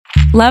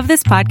Love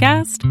this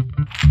podcast?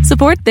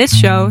 Support this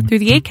show through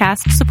the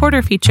Acast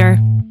supporter feature.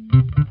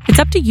 It's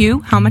up to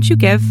you how much you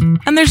give,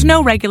 and there's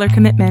no regular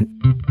commitment.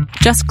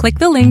 Just click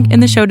the link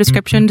in the show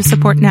description to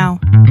support now.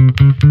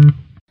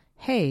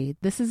 Hey,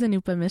 this is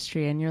Anupa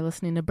Mistry, and you're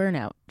listening to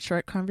Burnout,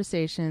 short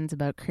conversations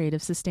about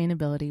creative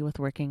sustainability with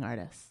working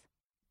artists.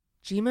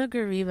 Jima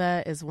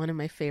Gariba is one of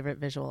my favorite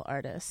visual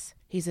artists.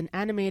 He's an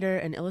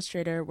animator and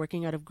illustrator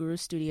working out of Guru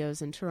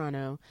Studios in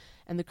Toronto,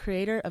 and the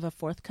creator of a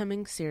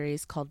forthcoming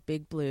series called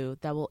Big Blue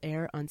that will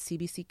air on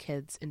CBC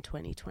Kids in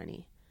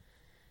 2020.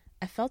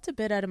 I felt a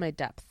bit out of my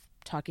depth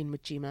talking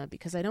with Jima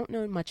because I don't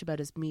know much about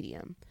his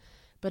medium,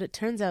 but it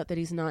turns out that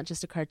he's not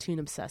just a cartoon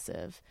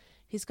obsessive.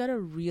 He's got a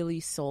really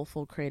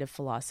soulful creative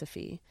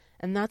philosophy,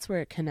 and that's where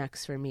it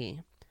connects for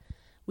me.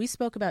 We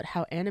spoke about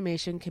how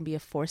animation can be a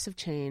force of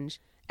change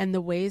and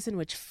the ways in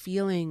which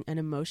feeling and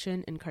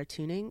emotion in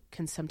cartooning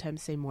can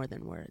sometimes say more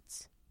than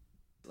words.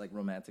 Like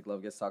romantic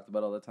love gets talked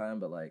about all the time,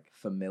 but like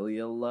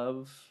familial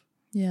love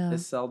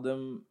is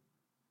seldom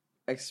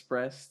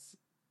expressed.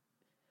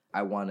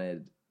 I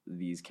wanted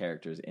these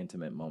characters'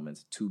 intimate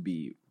moments to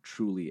be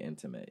truly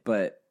intimate,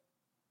 but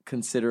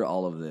consider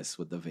all of this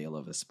with the veil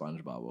of a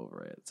SpongeBob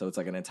over it. So it's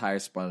like an entire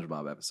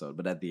SpongeBob episode,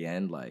 but at the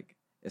end, like,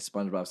 if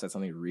SpongeBob said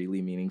something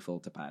really meaningful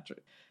to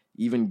Patrick,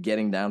 even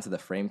getting down to the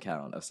frame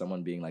count of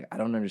someone being like, I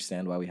don't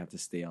understand why we have to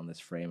stay on this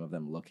frame of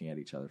them looking at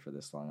each other for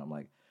this long. I'm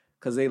like,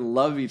 because they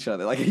love each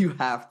other. Like, you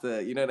have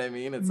to, you know what I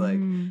mean? It's like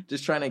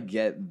just trying to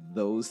get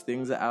those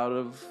things out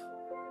of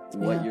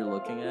what you're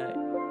looking at.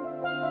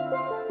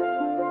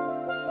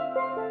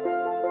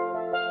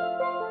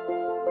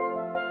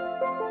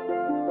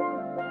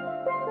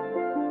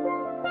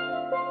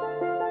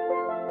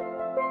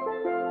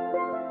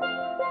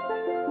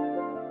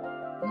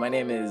 My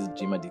name is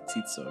Jima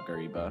Dititso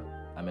Gariba.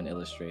 I'm an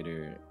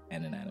illustrator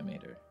and an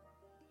animator.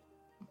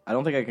 I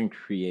don't think I can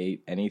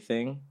create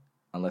anything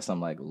unless I'm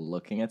like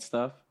looking at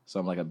stuff. So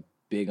I'm like a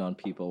big on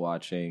people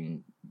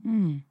watching,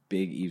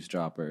 big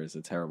eavesdroppers,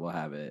 a terrible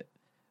habit.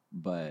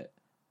 But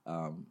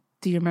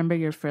do you remember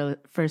your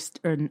first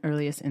or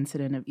earliest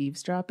incident of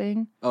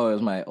eavesdropping? Oh, it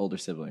was my older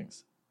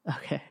siblings.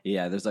 Okay.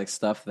 Yeah, there's like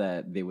stuff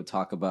that they would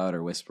talk about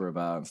or whisper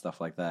about and stuff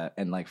like that.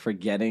 And like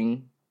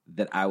forgetting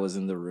that I was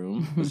in the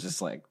room was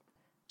just like.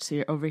 So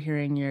you're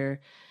overhearing your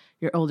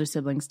older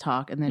siblings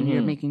talk, and then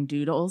you're making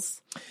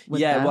doodles.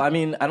 Well, I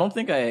mean, I don't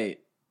think I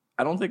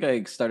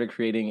started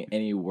creating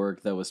any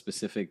work that was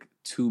specific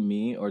to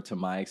me or to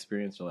my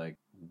experience, or like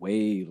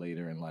way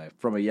later in life.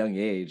 From a young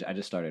age, I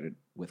just started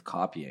with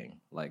copying.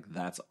 Like,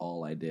 that's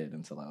all I did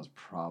until I was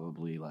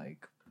probably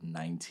like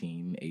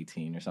 19,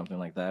 18 or something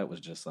like that. It was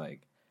just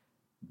like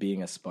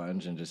being a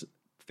sponge and just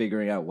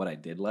figuring out what I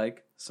did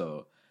like.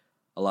 So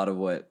a lot of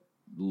what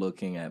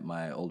looking at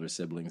my older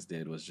siblings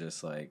did was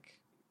just like,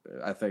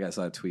 I think I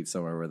saw a tweet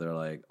somewhere where they're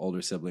like,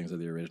 older siblings are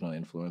the original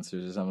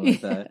influencers or something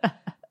like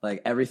that.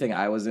 Like, everything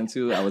I was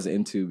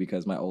into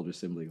because my older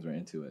siblings were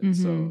into it.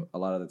 So a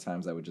lot of the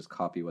times I would just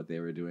copy what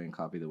they were doing,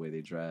 copy the way they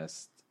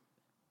dressed.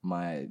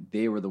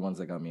 They were the ones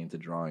that got me into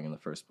drawing in the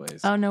first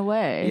place. Oh, no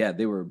way. Yeah,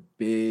 they were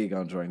big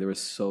on drawing. They were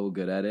so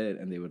good at it,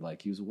 and they would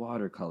like use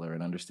watercolor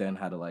and understand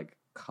how to like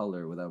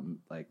color without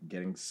like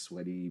getting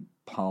sweaty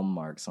palm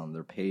marks on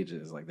their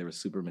pages. Like, they were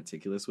super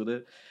meticulous with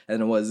it.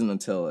 And it wasn't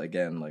until,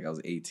 again, like I was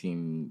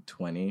 18,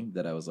 20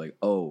 that I was like,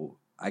 oh,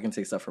 I can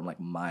take stuff from like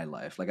my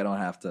life. Like, I don't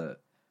have to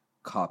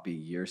copy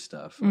your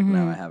stuff. Like,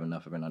 now I have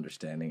enough of an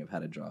understanding of how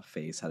to draw a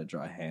face, how to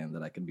draw a hand,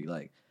 that I can be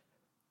like,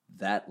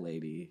 that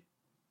lady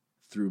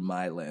through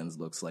my lens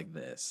looks like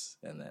this.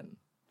 And then,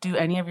 do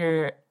any of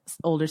your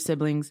older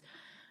siblings,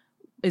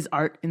 is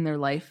art in their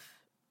life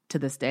to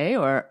this day,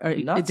 or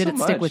did it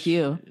stick with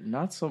you?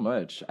 Not so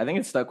much. I think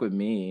it stuck with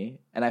me,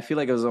 and I feel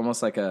like it was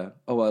almost like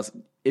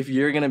if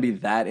you're gonna be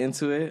that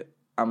into it,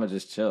 I'm gonna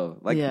just chill,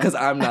 like, because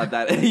I'm not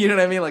that. You know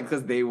what I mean? Like,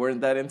 because they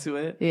weren't that into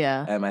it.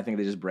 Yeah. And I think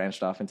they just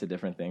branched off into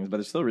different things, but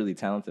they're still really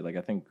talented. Like,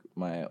 I think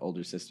my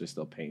older sister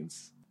still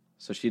paints,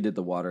 so she did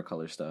the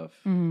watercolor stuff.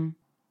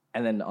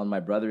 And then on my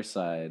brother's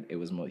side, he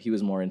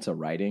was more into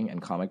writing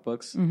and comic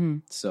books.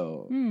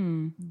 So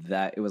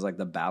that it was like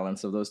the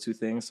balance of those two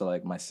things. So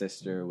like my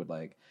sister would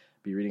like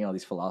be reading all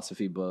these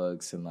philosophy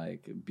books and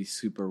like be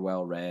super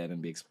well read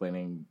and be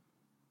explaining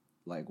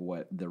like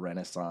what the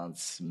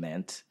Renaissance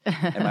meant.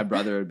 And my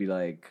brother would be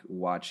like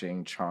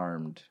watching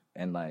Charmed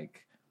and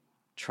like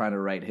trying to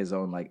write his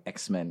own like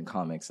X-Men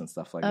comics and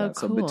stuff like that.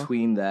 Cool. So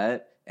between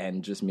that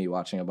and just me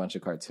watching a bunch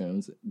of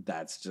cartoons,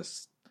 that's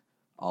just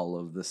all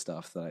of the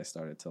stuff that I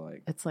started to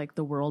like. It's like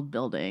the world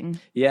building.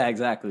 Yeah,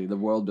 exactly. The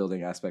world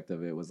building aspect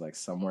of it was like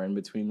somewhere in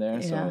between there.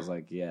 Yeah. So I was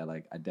like, yeah,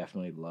 like I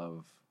definitely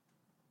love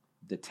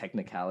the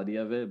technicality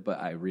of it,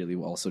 but I really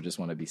also just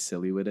want to be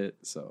silly with it.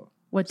 So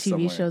what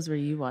TV shows were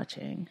you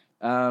watching?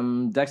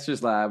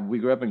 Dexter's Lab. We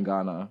grew up in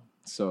Ghana,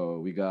 so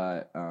we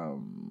got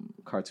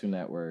Cartoon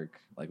Network.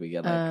 Like we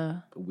get like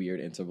weird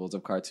intervals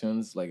of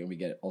cartoons, like, and we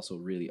get also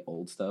really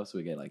old stuff. So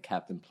we get like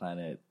Captain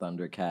Planet,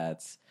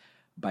 Thundercats,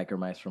 Biker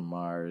Mice from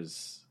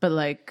Mars. But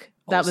like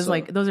that also, was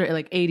like, those are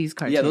like 80s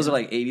cartoons. Yeah, those are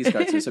like 80s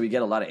cartoons. So we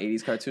get a lot of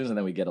 80s cartoons, and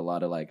then we get a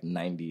lot of like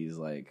 90s,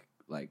 like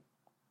like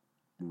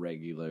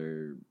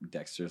regular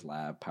Dexter's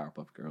Lab,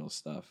 Powerpuff Girls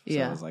stuff. So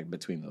it was like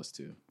between those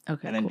two.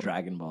 Okay. And then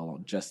Dragon Ball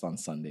just on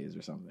Sundays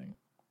or something.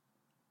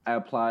 I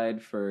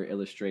applied for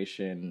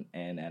illustration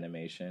and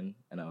animation,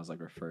 and I was like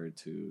referred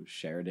to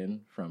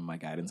Sheridan from my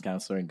guidance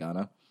counselor in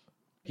Ghana.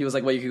 He was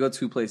like, well, you could go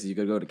 2 places. You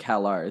could go to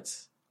Cal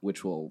Arts,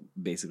 which will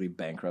basically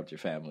bankrupt your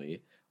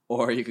family,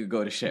 or you could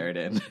go to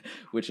Sheridan,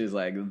 which is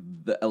like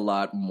a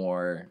lot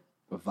more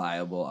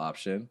viable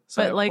option.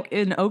 So but like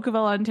in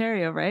Oakville,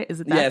 Ontario, right? Is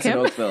it that? Yeah, it's in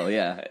Oakville.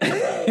 Yeah,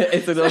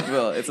 it's in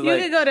Oakville. It's you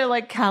could go to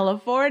like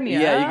California.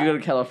 Yeah, you could go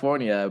to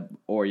California,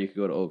 or you could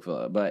go to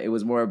Oakville. But it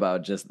was more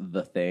about just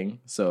the thing.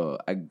 So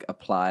I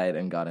applied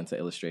and got into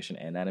illustration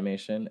and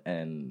animation,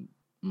 and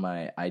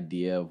my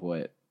idea of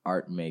what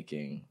art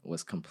making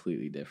was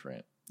completely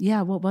different.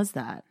 Yeah, what was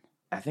that?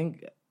 I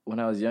think when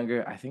I was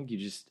younger, I think you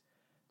just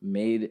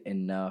made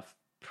enough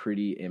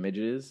pretty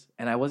images,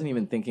 and I wasn't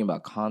even thinking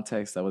about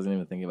context. I wasn't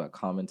even thinking about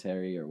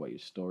commentary or what your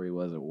story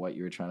was or what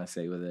you were trying to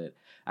say with it.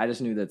 I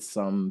just knew that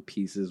some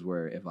pieces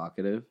were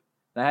evocative.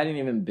 I hadn't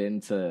even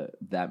been to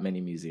that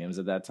many museums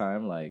at that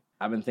time. Like,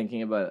 I've been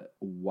thinking about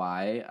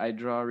why I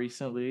draw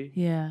recently.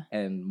 Yeah.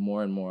 And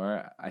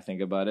more I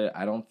think about it,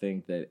 I don't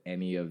think that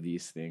any of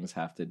these things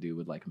have to do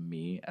with like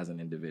me as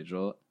an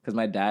individual, because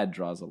my dad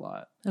draws a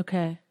lot.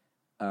 Okay.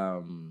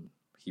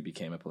 He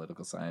became a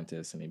political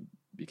scientist, and he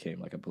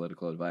became like a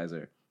political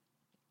advisor.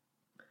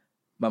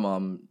 My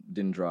mom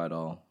didn't draw at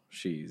all.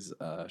 She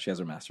has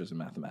her master's in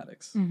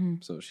mathematics,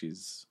 so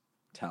she's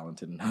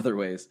talented in other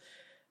ways.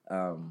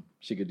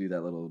 She could do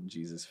that little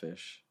Jesus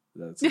fish.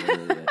 That's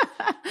literally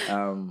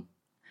it.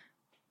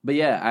 But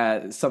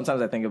yeah,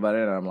 sometimes I think about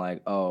it and I'm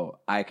like, oh,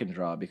 I can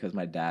draw because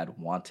my dad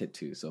wanted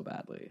to so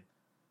badly.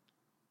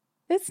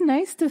 It's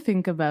nice to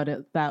think about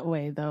it that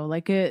way, though.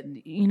 Like it,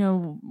 you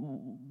know,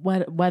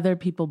 whether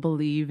people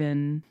believe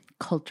in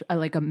culture,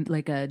 like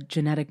a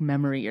genetic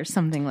memory or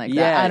something like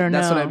that. I don't know.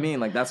 Yeah, that's what I mean.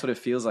 Like that's what it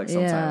feels like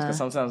sometimes. Because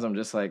sometimes I'm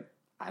just like,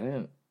 I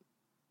don't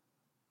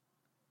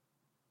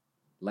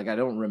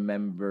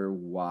remember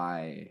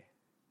why.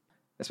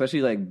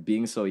 Especially like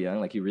being so young,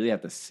 like you really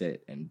have to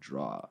sit and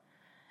draw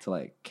to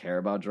like care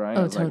about drawing.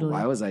 I was totally.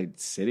 Like, why was I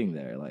sitting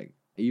there? Like,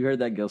 you heard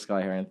that Gil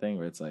Scott-Heron thing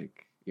where it's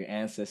like your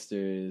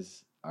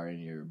ancestors are in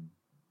your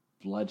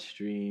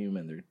bloodstream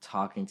and they're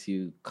talking to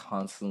you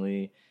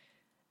constantly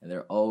and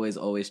they're always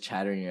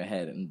chattering in your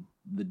head, and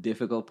the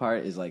difficult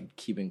part is like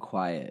keeping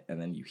quiet and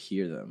then you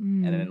hear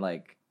them. And then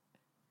like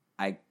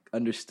I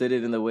understood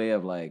it in the way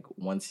of like,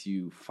 once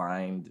you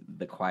find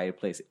the quiet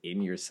place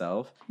in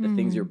yourself, the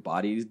things your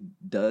body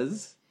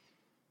does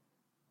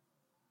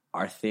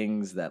are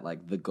things that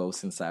like the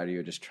ghosts inside of you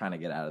are just trying to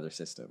get out of their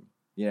system.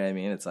 You know what I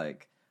mean? It's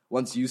like,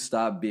 once you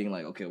stop being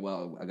like, okay,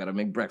 well, I got to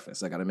make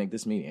breakfast. I got to make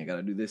this meeting. I got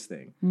to do this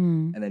thing.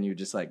 And then you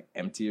just like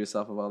empty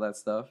yourself of all that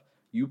stuff.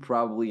 You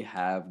probably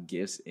have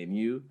gifts in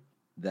you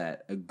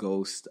that a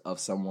ghost of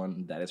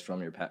someone that is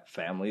from your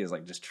family is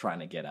like just trying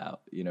to get out.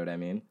 You know what I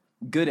mean?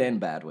 Good and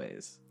bad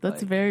ways.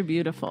 That's like, very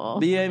beautiful.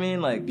 But yeah, I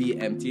mean, like be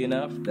empty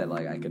enough that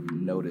like I could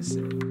notice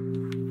it.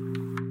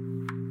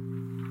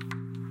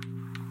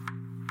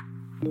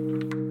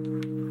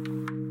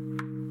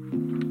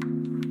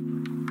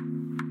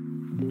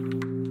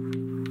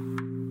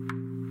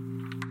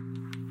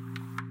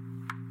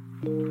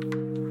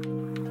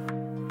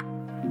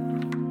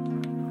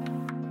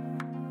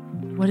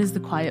 What is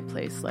the quiet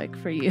place like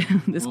for you?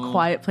 This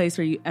quiet place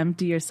where you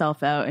empty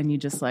yourself out and you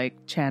just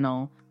like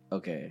channel.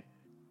 Okay.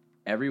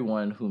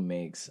 Everyone who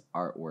makes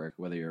artwork,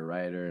 whether you're a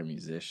writer, a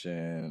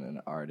musician,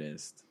 an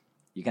artist,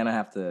 you kind of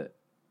have to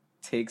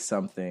take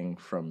something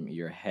from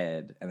your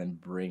head and then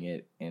bring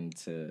it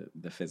into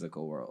the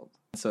physical world.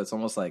 So it's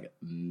almost like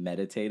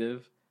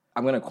meditative.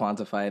 I'm going to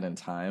quantify it in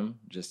time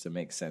just to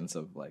make sense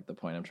of like the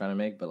point I'm trying to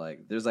make. But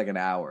like there's like an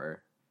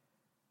hour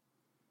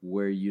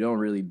where you don't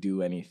really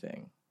do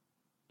anything.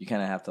 You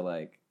kind of have to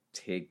like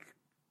take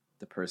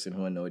the person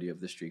who annoyed you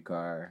of the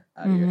streetcar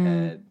out of your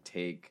head,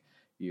 take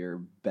your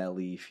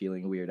belly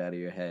feeling weird out of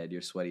your head,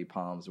 your sweaty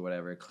palms or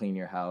whatever, clean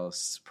your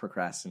house,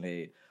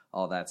 procrastinate,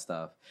 all that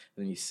stuff.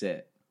 And then you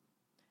sit.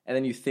 And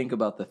then you think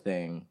about the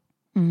thing.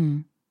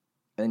 And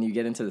then you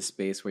get into the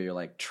space where you're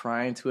like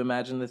trying to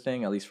imagine the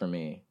thing, at least for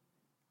me.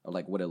 Or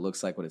like what it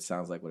looks like, what it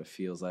sounds like, what it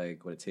feels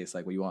like, what it tastes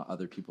like, what you want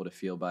other people to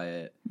feel by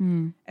it.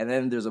 And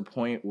then there's a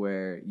point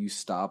where you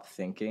stop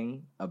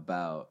thinking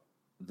about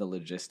the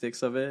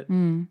logistics of it.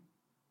 And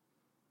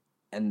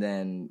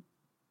then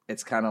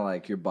it's kind of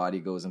like your body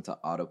goes into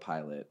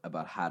autopilot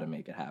about how to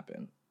make it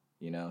happen,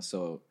 you know?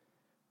 So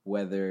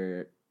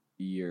whether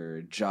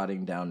you're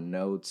jotting down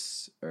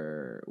notes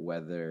or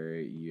whether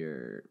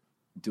you're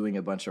doing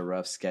a bunch of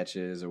rough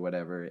sketches or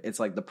whatever, it's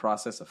like the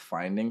process of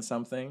finding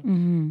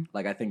something.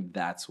 Like I think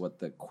that's what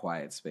the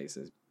quiet space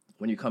is.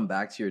 When you come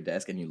back to your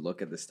desk and you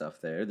look at the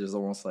stuff there's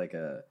almost like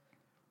a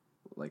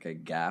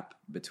gap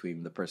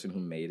between the person who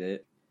made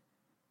it.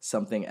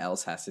 Something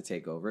else has to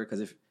take over,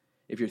 because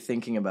if you're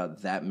thinking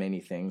about that many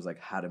things, like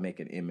how to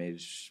make an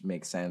image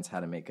make sense,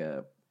 how to make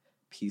a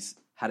piece,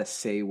 how to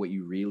say what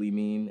you really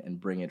mean and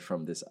bring it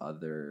from this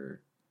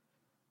other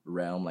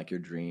realm, like your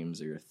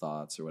dreams or your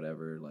thoughts or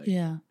whatever, like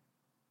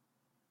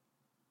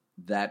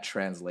that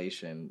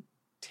translation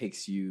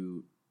takes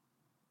you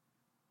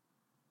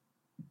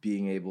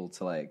being able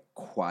to like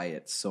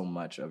quiet so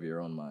much of your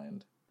own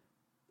mind.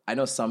 I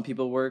know some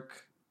people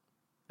work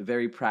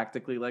very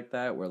practically like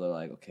that, where they're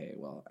like, okay,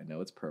 well, I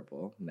know it's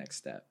purple. Next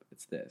step,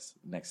 it's this.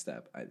 Next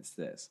step, it's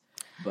this.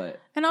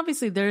 And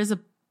obviously there is a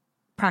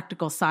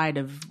practical side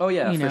of,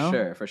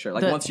 for sure.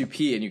 Like once you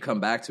pee and you come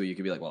back to it, you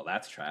could be like, well,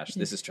 that's trash.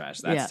 This is trash.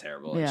 That's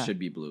terrible. It should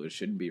be blue. It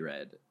shouldn't be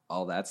red.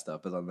 All that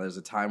stuff. But then there's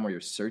a time where you're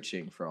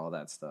searching for all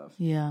that stuff.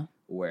 Yeah.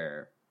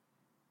 Where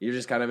you're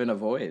just kind of in a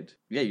void.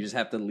 Yeah, you just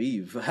have to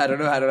leave. I don't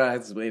know how to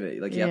explain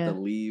it. Like you have to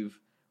leave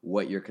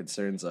what your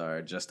concerns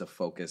are just to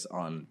focus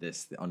on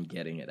this, on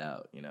getting it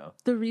out, you know?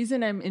 The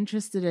reason I'm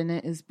interested in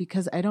it is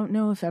because I don't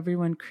know if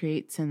everyone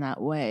creates in that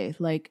way.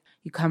 Like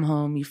you come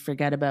home, you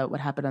forget about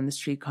what happened on the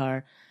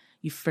streetcar.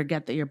 You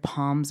forget that your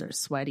palms are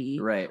sweaty.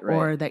 Right.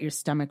 Or that your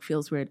stomach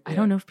feels weird. Yeah. I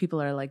don't know if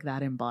people are like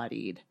that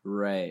embodied.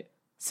 Right.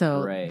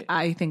 So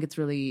I think it's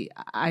really,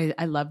 I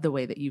love the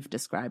way that you've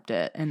described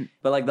it.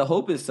 But like the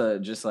hope is to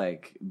just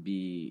like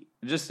be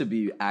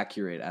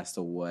accurate as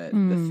to what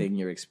the thing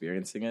you're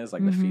experiencing is,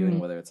 like the feeling,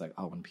 whether it's like,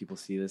 oh, when people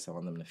see this, I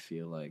want them to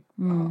feel like,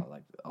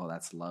 oh,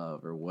 that's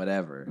love or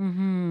whatever.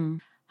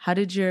 How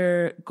did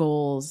your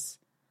goals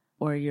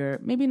or your,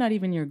 maybe not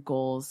even your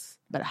goals,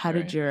 but how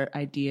did your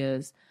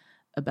ideas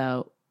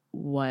about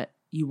what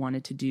you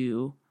wanted to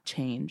do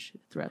change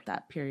throughout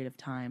that period of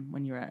time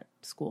when you were at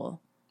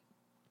school?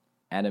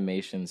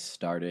 Animation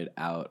started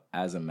out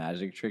as a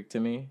magic trick to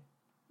me.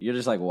 You're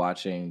just like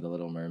watching The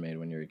Little Mermaid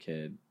when you're a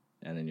kid,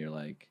 and then you're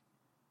like,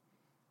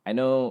 I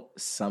know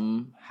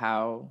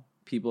somehow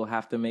people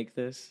have to make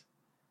this,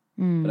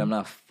 but I'm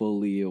not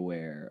fully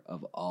aware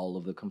of all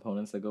of the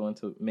components that go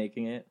into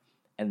making it.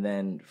 And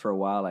then for a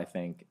while, I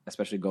think,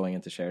 especially going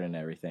into Sheridan and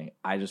everything,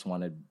 I just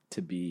wanted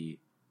to be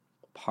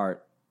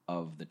part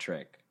of the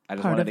trick. I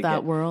just wanted to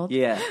that world?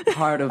 Yeah,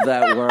 part of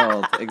that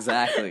world.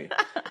 Exactly.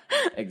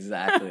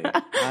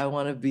 I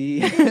want to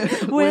be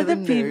where the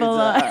people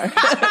are.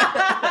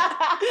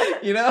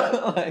 You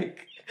know,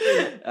 like,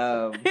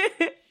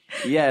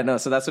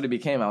 so that's what it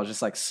became. I was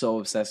just like so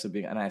obsessed with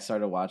being, and I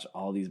started to watch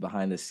all these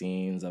behind the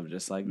scenes of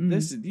just like,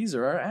 these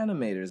are our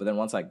animators. But then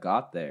once I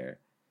got there,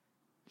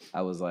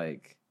 I was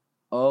like,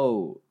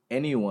 oh,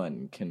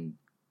 anyone can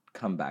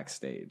come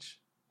backstage.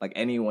 Like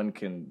anyone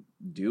can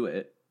do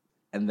it.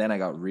 And then I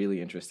got really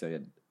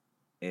interested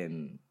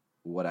in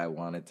what I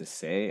wanted to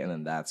say, and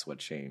then that's what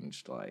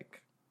changed,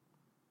 like,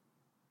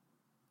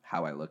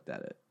 how I looked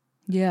at it.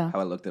 Yeah. How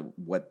I looked at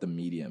what the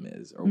medium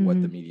is or what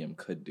the medium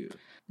could do.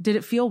 Did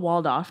it feel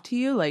walled off to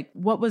you? Like,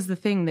 what was the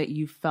thing that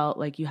you felt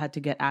like you had to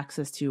get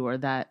access to, or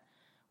that?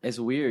 It's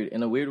weird.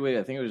 In a weird way,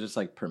 I think it was just,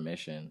 like,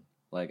 permission.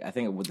 Like, I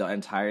think the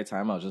entire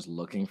time I was just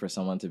looking for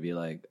someone to be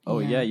like, oh,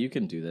 yeah, you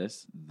can do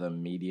this. The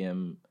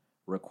medium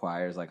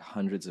requires, like,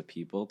 hundreds of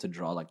people to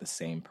draw, like, the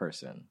same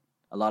person.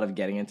 A lot of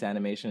getting into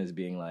animation is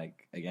being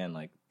like, again,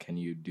 like, can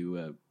you do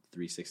a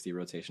 360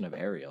 rotation of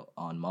Ariel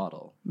on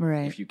model?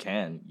 Right. If you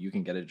can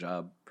get a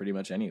job pretty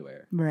much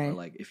anywhere. Right. Or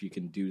like if you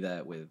can do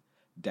that with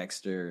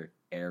Dexter,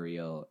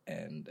 Ariel,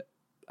 and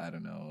I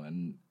don't know,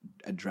 and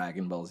a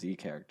Dragon Ball Z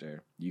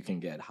character, you can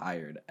get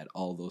hired at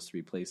all those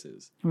three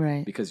places.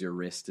 Right. Because your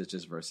wrist is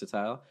just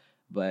versatile.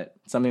 But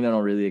something that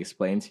don't really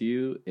explain to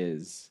you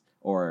is,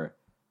 or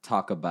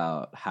talk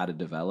about how to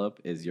develop,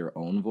 is your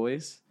own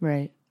voice.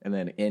 Right. And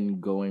then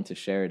in going to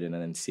Sheridan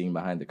and then seeing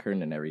behind the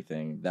curtain and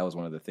everything, that was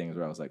one of the things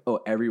where I was like,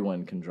 oh,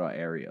 everyone can draw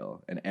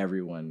Ariel and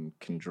everyone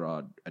can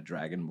draw a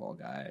Dragon Ball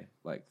guy,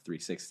 like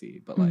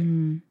 360. But like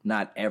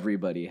not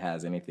everybody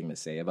has anything to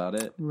say about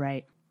it.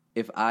 Right.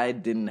 If I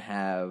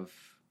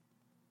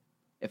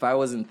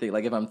wasn't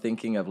if I'm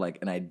thinking of like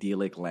an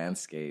idyllic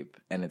landscape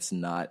and it's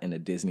not in a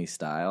Disney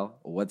style,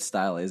 what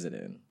style is it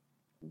in?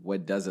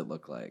 What does it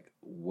look like?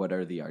 What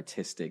are the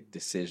artistic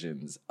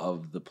decisions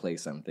of the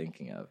place I'm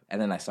thinking of?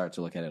 And then I start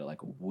to look at it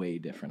like way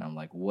different. I'm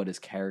like, what does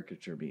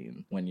caricature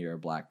mean when you're a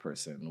Black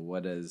person?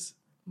 What does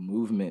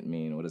movement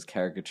mean? What does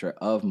caricature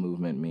of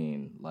movement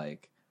mean?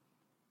 Like,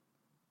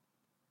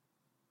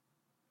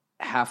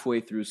 halfway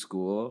through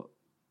school,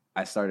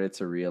 I started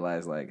to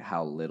realize like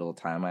how little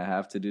time I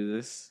have to do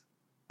this.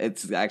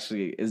 It's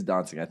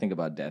daunting. I think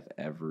about death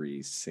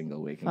every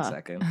single waking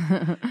second.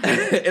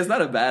 It's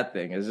not a bad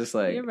thing. It's just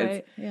like, you're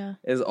right.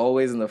 It's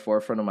always in the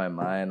forefront of my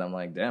mind. I'm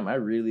like, damn,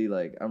 I'm really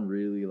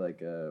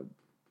like a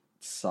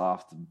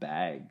soft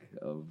bag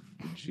of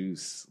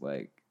juice.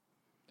 Like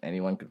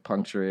anyone could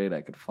puncture it.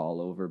 I could fall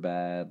over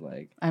bad.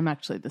 Like, I'm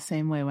actually the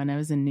same way. When I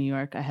was in New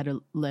York, I had a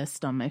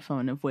list on my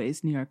phone of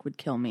ways New York would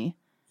kill me.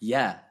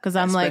 Yeah. Because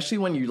I'm especially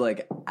when you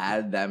like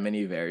add that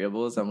many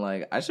variables, I'm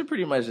like, I should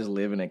pretty much just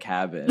live in a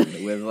cabin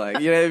with like,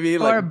 you know what I mean?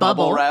 Like or a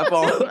bubble wrap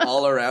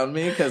all around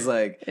me. Because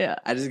like,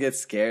 I just get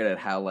scared at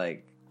how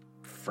like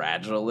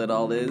fragile it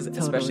all is,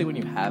 especially when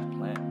you have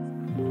plans.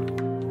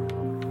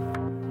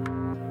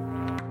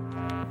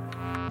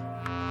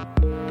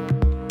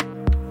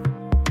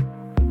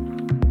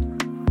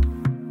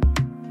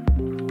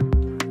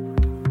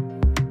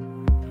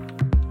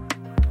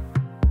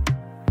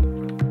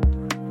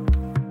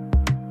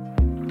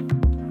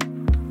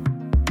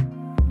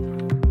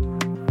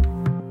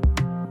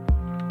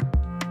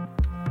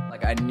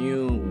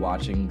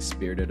 watching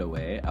Spirited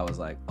Away, I was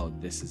like, oh,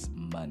 this is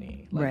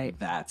money. Like, right.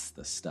 That's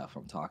the stuff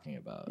I'm talking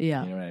about.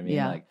 Yeah. You know what I mean?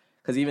 Yeah. Like,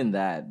 because even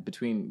that,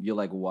 you'll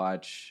like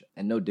watch,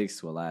 and no digs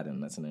to Aladdin,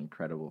 that's an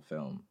incredible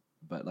film.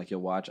 But like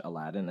you'll watch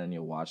Aladdin and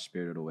you'll watch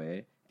Spirited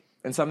Away.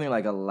 And something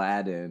like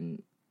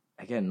Aladdin,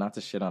 again, not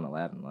to shit on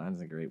Aladdin. Aladdin's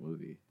a great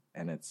movie.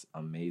 And it's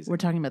amazing. We're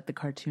talking about the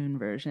cartoon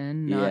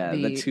version, not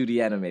the 2D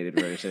animated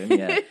version.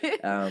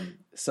 Yeah,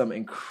 some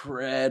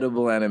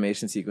incredible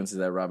animation sequences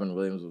that Robin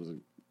Williams was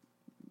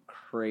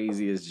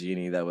crazy as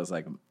genie. That was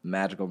like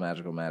magical.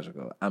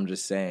 I'm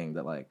just saying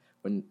that like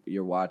when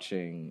you're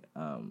watching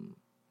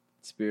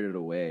Spirited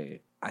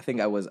Away, I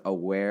think I was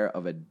aware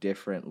of a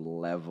different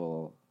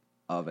level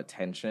of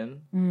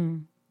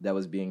attention that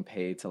was being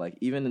paid to like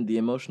even in the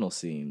emotional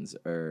scenes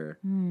or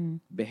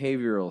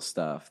behavioral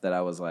stuff that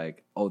I was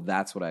like, oh,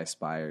 that's what I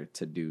aspire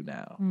to do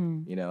now,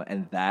 you know,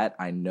 and that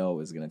I know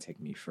is going to take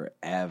me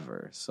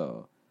forever.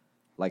 So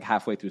like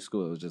halfway through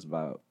school, it was just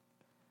about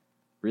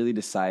really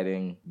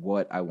deciding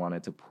what I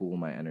wanted to pool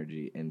my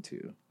energy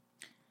into.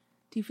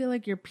 Do you feel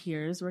like your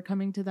peers were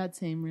coming to that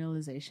same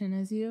realization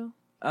as you?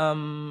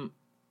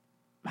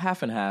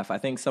 Half and half. I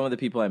think some of the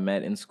people I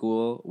met in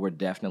school were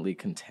definitely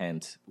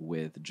content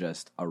with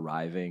just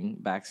arriving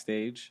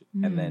backstage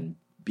and then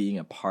being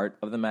a part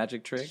of the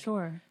magic trick.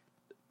 Sure.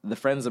 The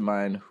friends of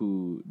mine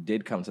who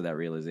did come to that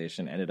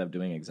realization ended up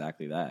doing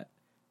exactly that.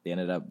 They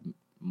ended up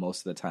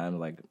most of the time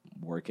like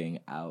working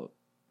out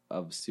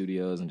of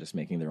studios and just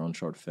making their own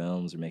short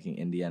films or making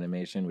indie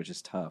animation, which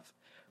is tough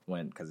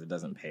because it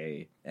doesn't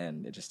pay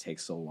and it just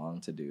takes so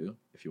long to do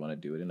if you want to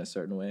do it in a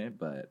certain way.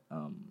 But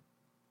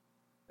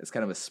it's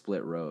kind of a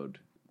split road.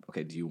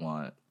 Okay, do you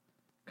want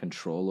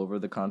control over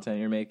the content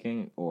you're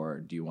making, or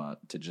do you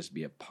want to just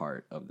be a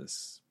part of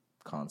this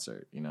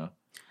concert, you know?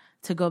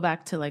 To go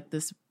back to like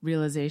this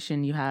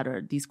realization you had, or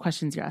these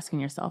questions you're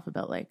asking yourself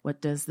about like, what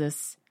does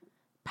this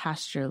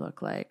pasture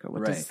look like? Or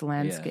what does this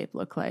landscape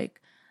look like?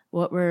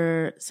 What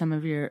were some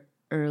of your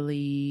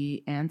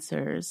early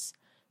answers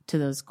to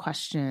those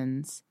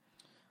questions?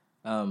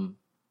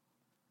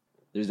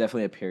 There's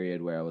definitely a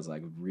period where I was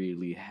like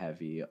really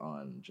heavy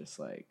on just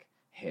like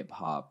hip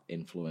hop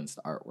influenced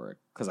artwork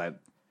because I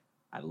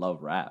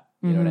love rap,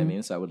 you know what I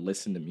mean? So I would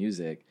listen to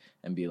music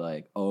and be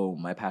like, oh,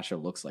 my pasture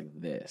looks like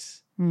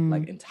this,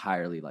 like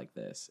entirely like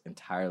this,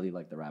 entirely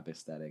like the rap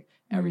aesthetic.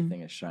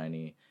 Everything is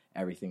shiny,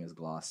 everything is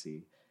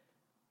glossy,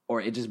 or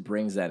it just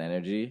brings that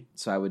energy.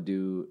 So I would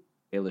do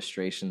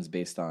illustrations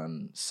based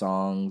on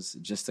songs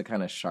just to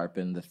kind of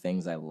sharpen the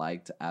things I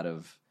liked out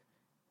of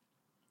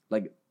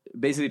like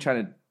basically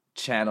trying to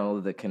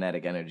channel the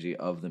kinetic energy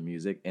of the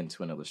music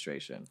into an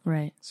illustration.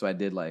 Right. So I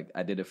did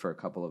it for a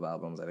couple of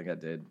albums. I think I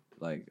did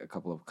like a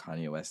couple of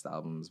Kanye West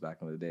albums back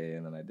in the day,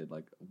 and then I did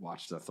like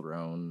Watch the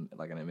Throne,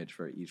 like an image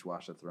for each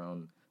Watch the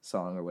Throne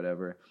song or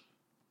whatever.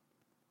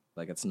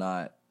 Like it's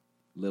not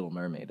Little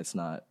Mermaid. It's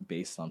not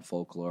based on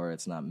folklore.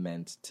 It's not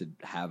meant to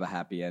have a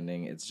happy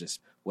ending. It's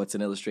just what's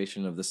an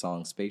illustration of the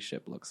song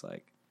Spaceship looks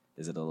like.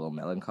 Is it a little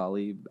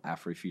melancholy,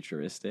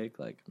 Afrofuturistic?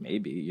 Like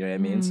maybe, you know what I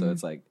mean? So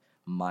it's like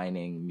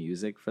mining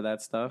music for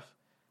that stuff.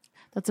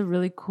 That's a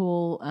really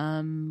cool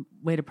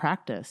way to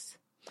practice.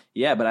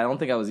 Yeah, but I don't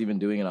think I was even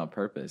doing it on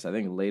purpose. I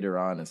think later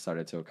on it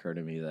started to occur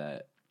to me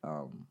that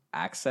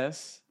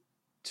access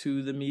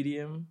to the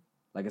medium,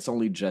 like it's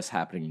only just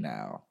happening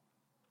now.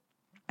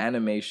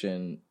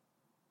 Animation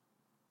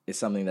is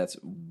something that's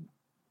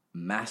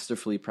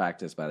masterfully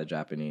practiced by the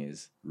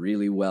Japanese,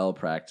 really well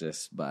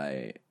practiced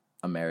by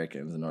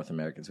Americans and North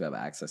Americans who have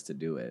access to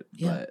do it,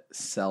 but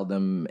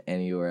seldom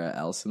anywhere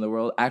else in the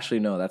world. Actually,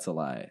 no, that's a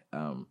lie.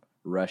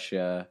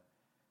 Russia,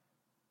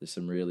 there's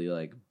some really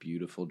like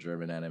beautiful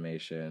German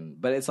animation,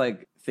 but it's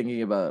like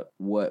thinking about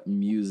what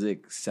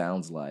music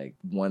sounds like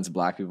once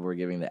Black people were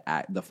giving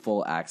the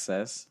full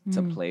access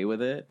to play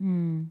with it.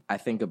 I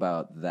think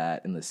about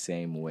that in the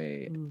same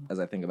way as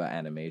I think about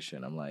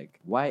animation. I'm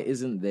like, why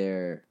isn't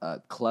there a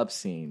club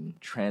scene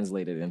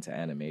translated into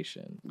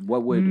animation?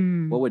 What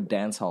would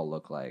dance hall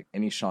look like?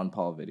 Any Sean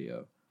Paul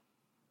video?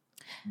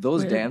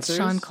 Those dancers,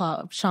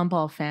 Sean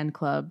Paul fan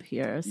club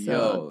here.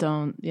 So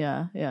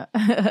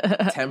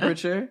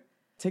Temperature.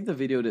 Take the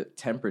video to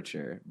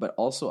Temperature, but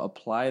also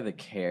apply the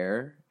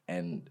care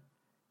and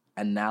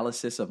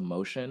analysis of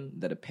motion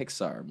that a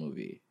Pixar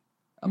movie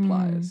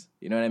applies.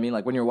 You know what I mean?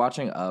 Like when you're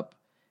watching Up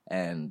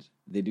and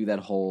they do that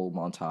whole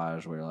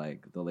montage where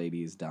like the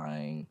lady's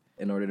dying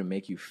in order to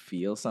make you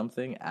feel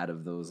something out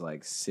of those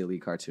like silly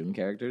cartoon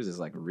characters is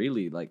like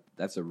really like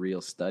that's a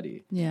real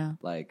study. Yeah.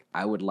 Like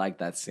I would like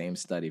that same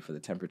study for the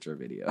Temperature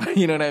video.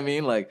 You know what I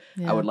mean? Like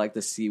I would like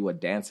to see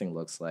what dancing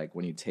looks like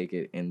when you take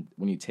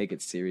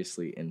it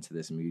seriously into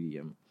this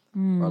medium.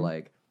 Or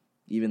like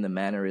even the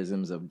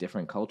mannerisms of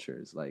different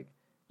cultures. Like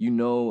you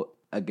know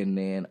a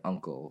Ghanaian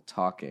uncle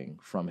talking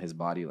from his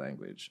body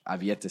language.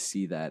 I've yet to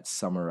see that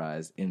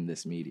summarized in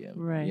this medium.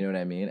 Right. You know what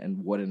I mean?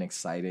 And what an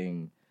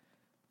exciting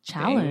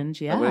challenge,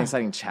 thing. What an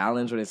exciting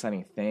challenge, what an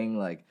exciting thing.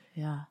 Like,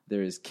 yeah,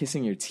 there's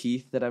kissing your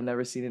teeth that I've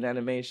never seen in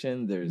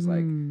animation. There's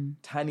like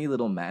tiny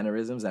little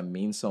mannerisms that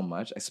mean so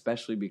much,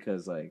 especially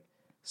because like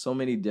so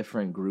many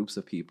different groups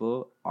of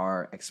people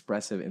are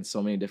expressive in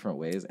so many different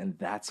ways, and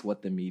that's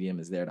what the medium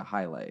is there to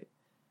highlight.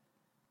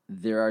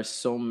 There are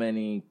so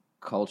many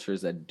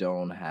cultures that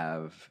don't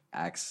have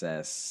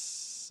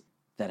access,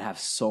 that have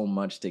so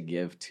much to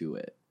give to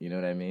it. You know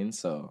what I mean?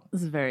 So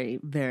this is very,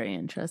 very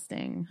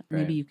interesting.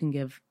 Right. Maybe you can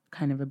give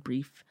kind of a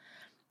brief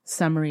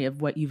summary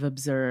of what you've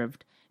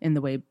observed in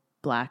the way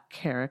Black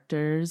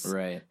characters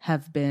right.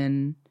 have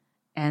been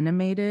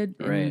animated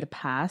in right. the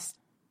past.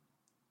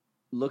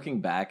 Looking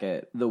back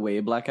at the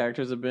way Black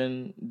characters have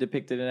been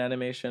depicted in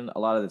animation, a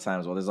lot of the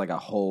times, well, there's like a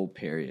whole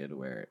period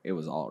where it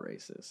was all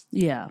racist.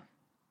 Yeah.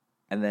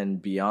 And then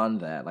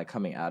beyond that, like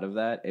coming out of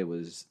that, it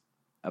was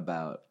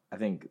about, I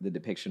think, the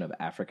depiction of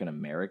African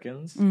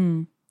Americans,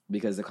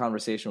 because the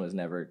conversation was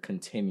never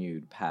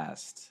continued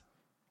past,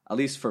 at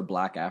least for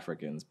Black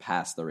Africans,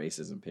 past the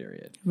racism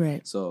period.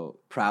 Right. So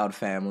Proud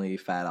Family,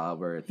 Fat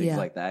Albert, things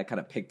like that kind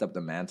of picked up the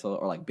mantle,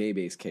 or like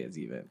Bebe's Kids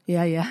even.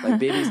 Yeah, yeah. Like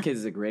Bebe's Kids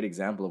is a great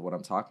example of what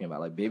I'm talking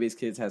about. Like Bebe's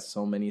Kids has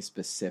so many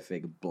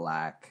specific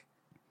Black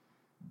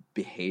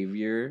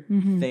behavior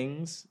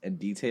things and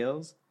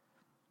details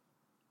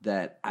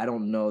that I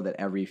don't know that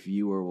every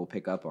viewer will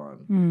pick up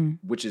on,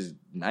 which is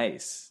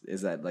nice,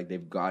 is that like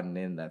they've gotten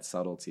in that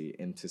subtlety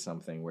into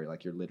something where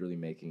like you're literally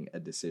making a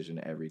decision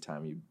every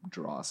time you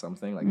draw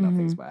something, like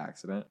nothing's by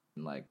accident,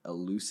 and like a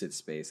lucid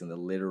space and the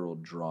literal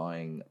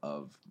drawing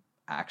of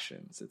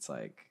actions. It's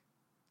like,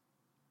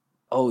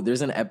 oh,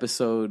 there's an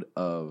episode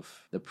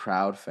of The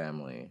Proud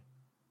Family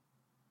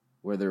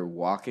where they're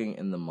walking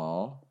in the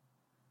mall,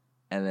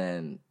 and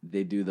then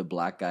they do the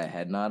black guy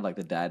head nod, like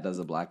the dad does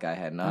the black guy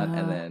head nod,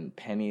 and then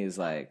Penny is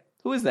like,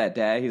 "Who is that,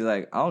 Dad?" He's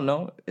like, "I don't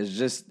know. It's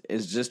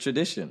just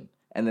tradition."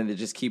 And then they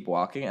just keep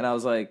walking, and I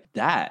was like,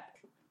 "That."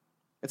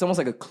 It's almost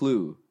like a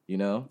clue, you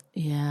know?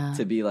 Yeah.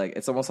 To be like,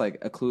 it's almost like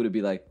a clue to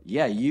be like,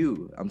 "Yeah,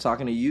 you. I'm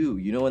talking to you.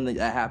 You know when that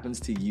happens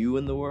to you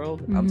in the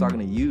world? I'm talking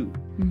to you."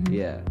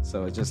 Yeah.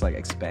 So it's just like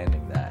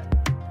expanding that.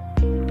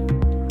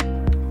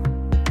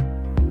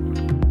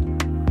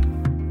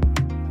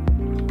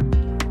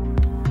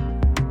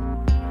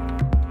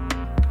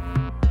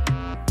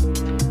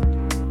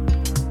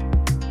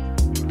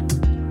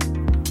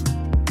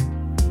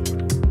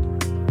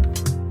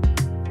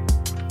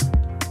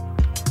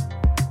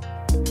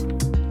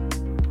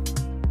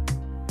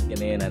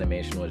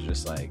 Was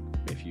just like,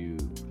 if you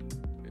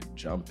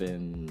jump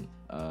in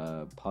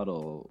a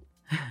puddle,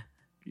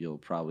 you'll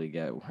probably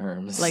get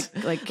worms. Like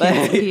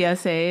kids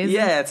PSAs.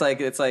 Yeah, it's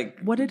like.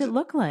 What did it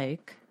look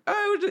like?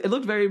 It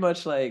looked very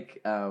much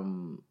like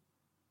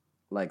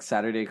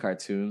Saturday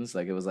cartoons.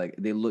 Like it was like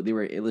they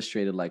were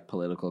illustrated like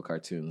political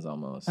cartoons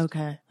almost.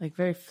 Okay, like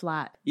very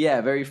flat.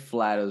 Yeah, very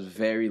flat. It was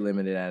very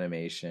limited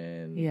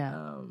animation.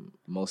 Yeah.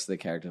 Most of the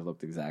characters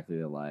looked exactly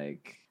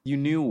alike. You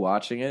knew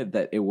watching it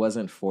that it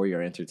wasn't for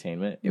your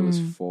entertainment. It was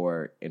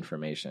for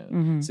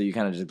information. So you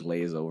kind of just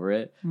glaze over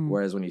it.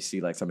 Whereas when you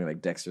see like something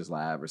like Dexter's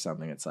Lab or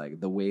something, it's like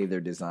the way they're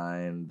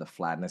designed, the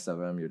flatness of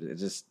them, it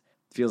just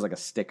feels like a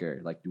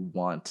sticker. Like you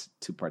want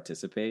to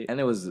participate. And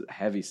it was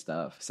heavy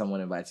stuff.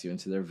 Someone invites you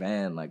into their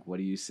van. Like, what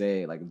do you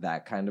say? Like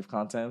that kind of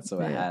content. So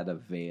it had a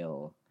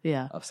veil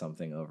of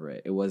something over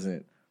it. It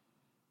wasn't,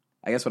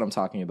 I guess what I'm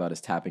talking about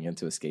is tapping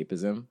into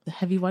escapism.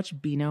 Have you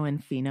watched Bino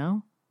and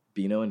Fino?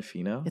 Bino and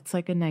Fino? It's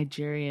like a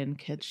Nigerian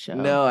kids show.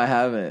 No, I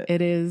haven't.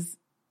 It is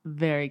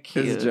very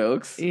cute. His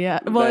jokes? Yeah.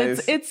 Well,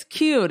 nice. it's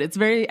cute. It's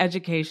very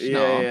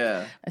educational.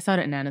 Yeah. I saw it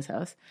at Nana's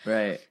house.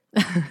 Right.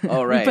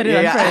 Oh, right. Put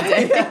it on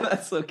Friday. Yeah,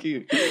 that's so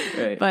cute.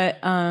 Right. But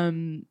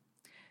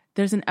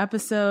there's an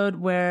episode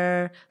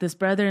where this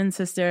brother and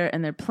sister,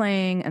 and they're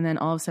playing, and then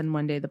all of a sudden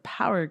one day the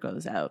power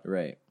goes out.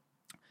 Right.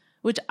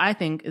 Which I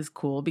think is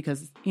cool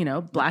because, you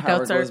know,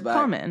 blackouts are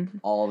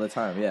common. All the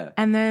time, yeah.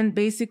 And then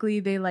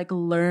basically they like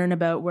learn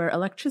about where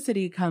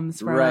electricity comes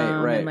from.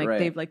 Right, and like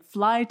they like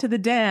fly to the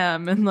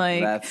dam and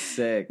like. That's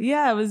sick.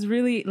 Yeah, it was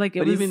really like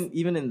it but was.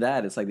 even in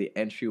that, it's like the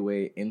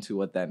entryway into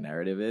what that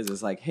narrative is.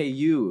 It's like, hey,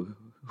 you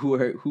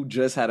who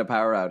just had a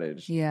power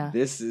outage. Yeah.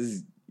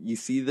 You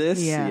see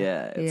this?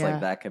 Yeah. It's like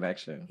that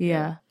connection.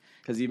 Yeah.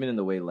 Because even in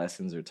the way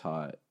lessons are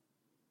taught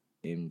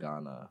in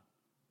Ghana,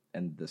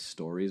 and the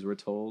stories we're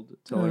told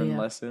to learn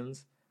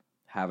lessons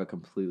have a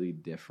completely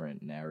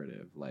different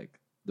narrative. Like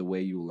the way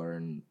you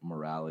learn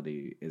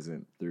morality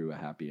isn't through a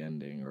happy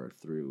ending or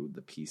through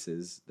the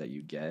pieces that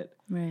you get.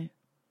 Right.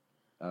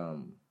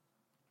 And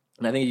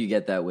I think you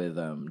get that with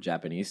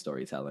Japanese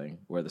storytelling,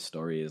 where the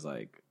story is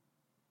like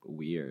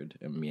weird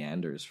and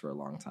meanders for a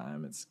long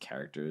time. It's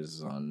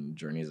characters on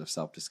journeys of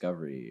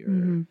self-discovery,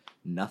 or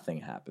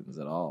nothing happens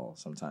at all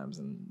sometimes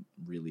in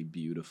really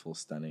beautiful,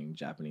 stunning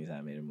Japanese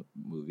animated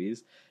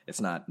movies. It's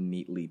not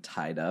neatly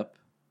tied up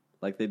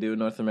like they do in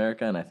North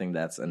America, and I think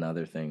that's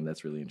another thing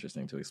that's really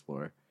interesting to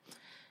explore.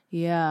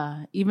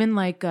 Yeah. Even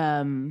like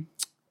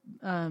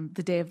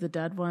The Day of the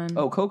Dead one.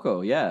 Oh,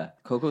 Coco, yeah.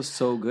 Coco's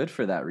so good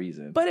for that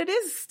reason. But it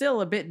is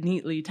still a bit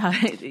neatly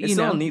tied. It's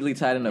still neatly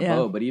tied in a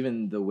bow, but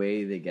even the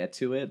way they get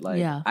to it,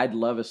 like, I'd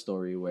love a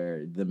story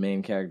where the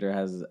main character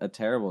has a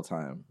terrible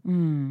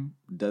time,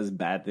 does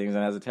bad things,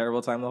 and has a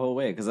terrible time the whole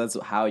way. Because that's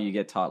how you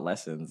get taught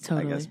lessons,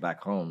 I guess,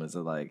 back home. Is it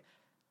like,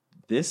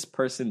 this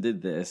person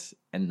did this,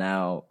 and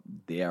now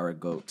they are a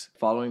goat.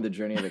 Following the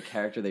journey of a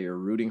character that you're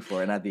rooting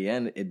for, and at the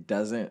end, it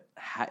doesn't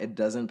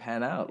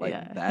pan out. Like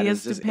that. He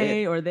has to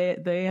pay, or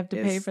they have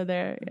to pay for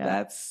their.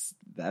 Yeah.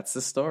 That's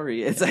the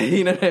story. It's like,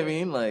 you know what I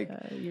mean. Like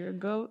you're a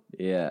goat.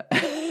 Yeah,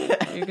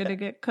 you're gonna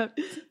get cooked.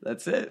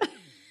 That's it.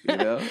 You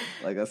know,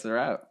 like that's the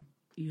wrap.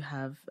 You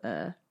have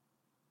a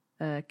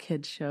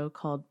kids show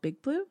called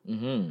Big Blue.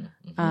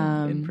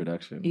 In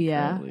production.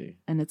 Yeah, currently.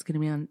 And it's going to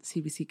be on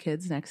CBC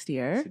Kids next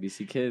year.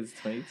 CBC Kids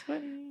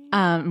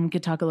 2020. We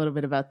could talk a little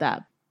bit about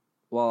that.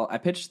 Well, I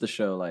pitched the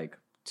show like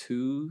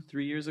 2-3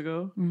 years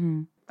ago.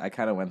 I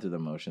kind of went through the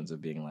motions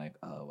of being like,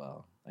 oh,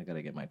 well, I got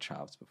to get my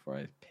chops before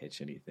I pitch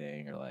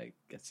anything or like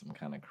get some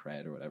kind of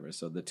cred or whatever.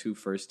 So the 2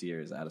 first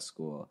years out of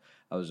school,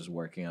 I was just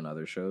working on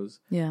other shows.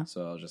 Yeah.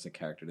 So I was just a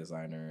character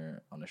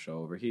designer on a show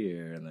over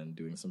here and then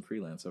doing some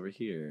freelance over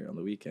here on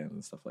the weekends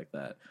and stuff like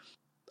that.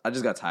 I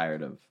just got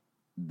tired of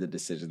the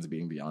decisions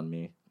being beyond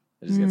me.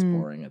 It just gets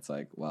boring. It's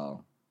like,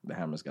 well, the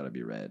hammer's got to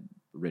be red.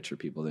 Richer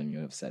people than you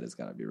have said it's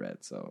got to be red.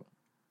 So,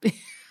 you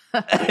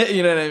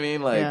know what I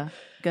mean? Like, yeah.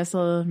 Guess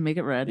I'll make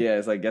it red. Yeah,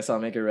 it's like, guess I'll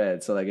make it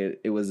red. So like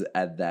it was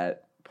at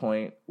that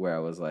point where I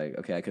was like,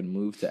 okay, I could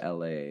move to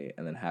LA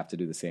and then have to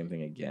do the same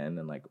thing again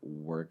and like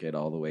work it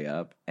all the way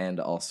up. And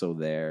also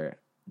there,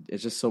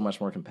 it's just so much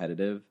more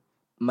competitive.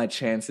 My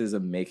chances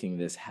of making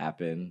this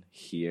happen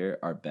here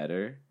are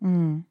better.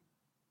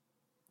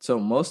 So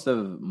most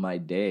of my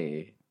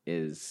day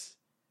is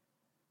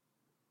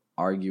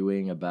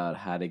arguing about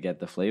how to get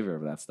the flavor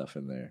of that stuff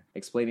in there.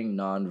 Explaining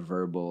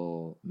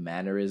nonverbal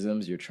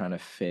mannerisms you're trying to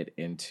fit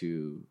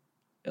into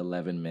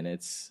 11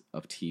 minutes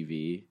of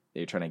TV that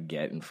you're trying to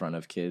get in front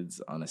of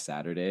kids on a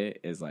Saturday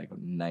is like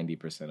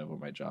 90% of what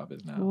my job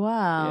is now.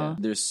 Wow. Yeah.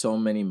 There's so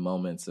many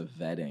moments of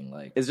vetting.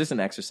 Like, it's just an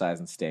exercise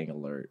in staying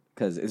alert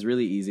because it's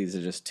really easy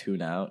to just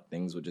tune out.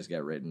 Things would just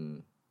get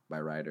written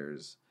by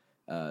writers.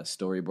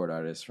 Storyboard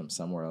artists from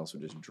somewhere else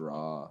would just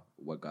draw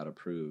what got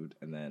approved,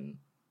 and then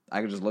I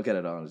could just look at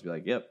it all and just be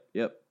like,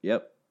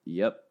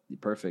 yep,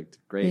 perfect,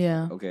 great,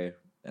 okay.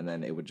 And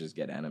then it would just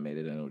get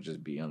animated and it would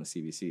just be on the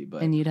CBC.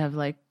 And you'd have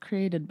like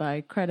created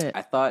by credit.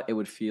 I thought it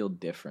would feel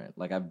different.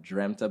 Like I've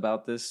dreamt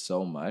about this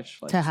so much.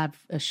 Like, to have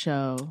a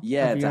show.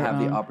 Yeah, to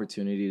have the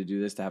opportunity to do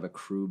this, to have a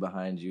crew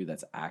behind you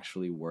that's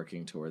actually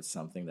working towards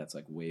something that's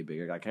like way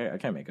bigger. Like I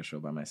can't make a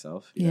show by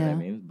myself. You know what I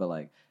mean? But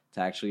like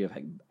to actually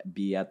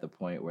be at the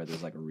point where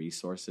there's like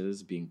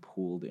resources being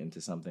pooled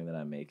into something that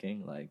I'm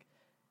making, like,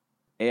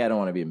 I don't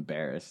want to be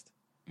embarrassed.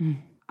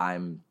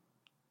 I'm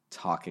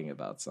talking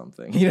about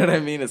something. You know what I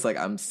mean? It's like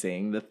I'm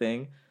saying the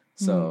thing.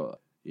 So,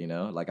 you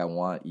know, like I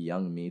want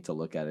young me to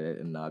look at it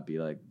and not be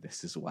like,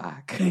 this is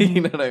whack.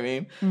 You know what I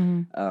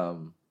mean?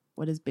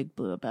 What is Big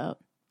Blue about?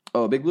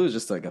 Oh, Big Blue is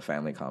just like a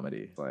family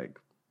comedy. It's like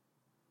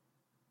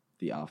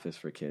The Office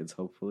for kids,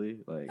 hopefully.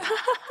 Like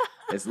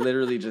it's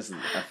literally just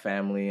a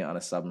family on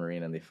a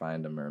submarine and they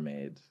find a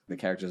mermaid. The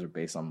characters are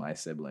based on my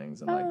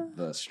siblings and like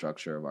the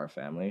structure of our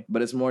family.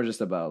 But it's more just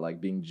about like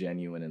being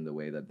genuine in the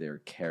way that they're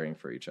caring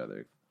for each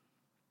other.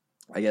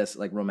 I guess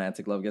like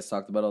romantic love gets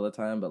talked about all the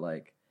time, but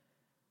like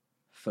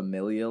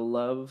familial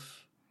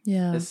love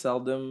is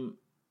seldom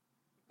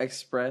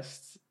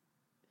expressed.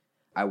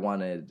 I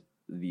wanted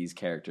these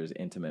characters'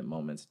 intimate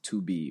moments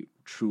to be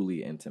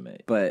truly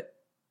intimate, but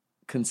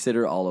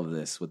consider all of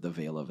this with the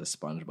veil of a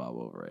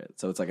SpongeBob over it.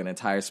 So it's like an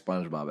entire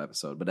SpongeBob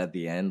episode, but at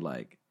the end,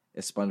 like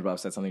if SpongeBob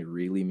said something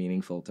really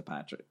meaningful to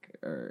Patrick,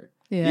 or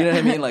you know what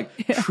I mean,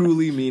 like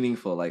truly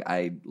meaningful, like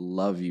I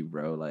love you,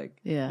 bro, like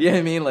you know what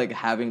I mean, like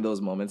having those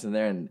moments in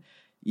there, and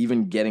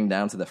even getting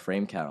down to the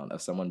frame count of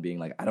someone being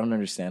like, I don't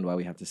understand why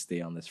we have to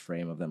stay on this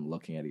frame of them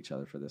looking at each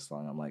other for this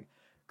long. I'm like,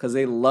 because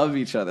they love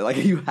each other. Like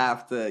you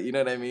have to, you know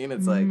what I mean?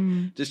 It's like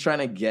just trying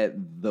to get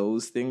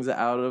those things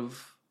out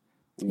of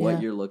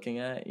what you're looking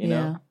at, you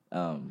know?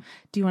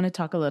 Do you want to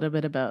talk a little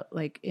bit about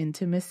like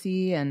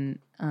intimacy and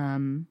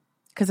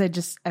because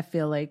I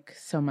feel like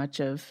so much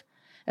of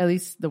at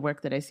least the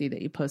work that I see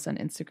that you post on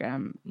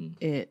Instagram,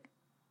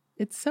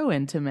 it's so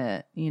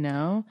intimate, you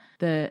know?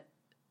 The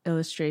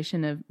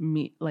illustration of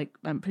me, like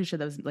I'm pretty sure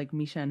that was like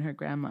Misha and her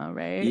grandma,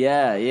 right?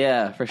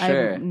 Yeah, for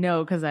sure. I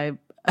know because I'm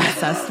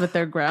obsessed with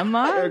their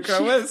grandma. Her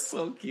grandma is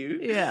so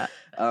cute. Yeah.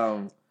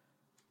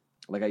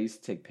 Like I used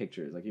to take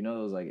pictures, like you know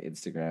those like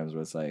Instagrams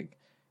where it's like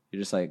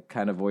you're just like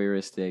kind of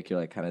voyeuristic, you're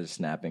like kind of just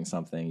snapping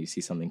something, you see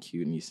something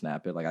cute and you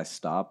snap it. Like I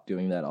stopped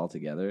doing that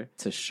altogether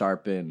to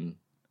sharpen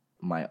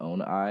my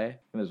own eye.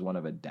 And there's one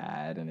of a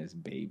dad and his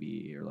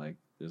baby, or like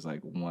there's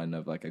like one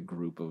of like a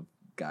group of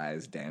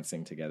guys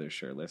dancing together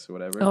shirtless or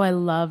whatever. Oh, I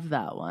love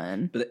that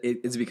one. But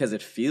it's because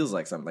it feels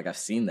like something, like I've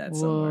seen that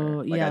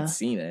somewhere. Like I'd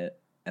seen it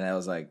and I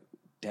was like,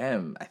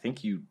 damn, I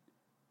think you,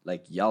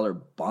 like y'all are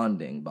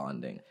bonding.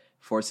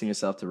 forcing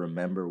yourself to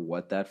remember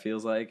what that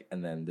feels like,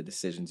 and then the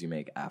decisions you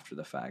make after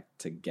the fact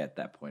to get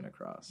that point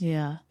across.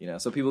 Yeah. You know,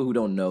 so people who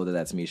don't know that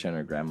that's Misha and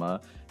her grandma,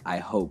 I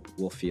hope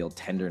will feel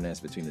tenderness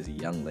between this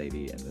young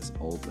lady and this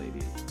old lady.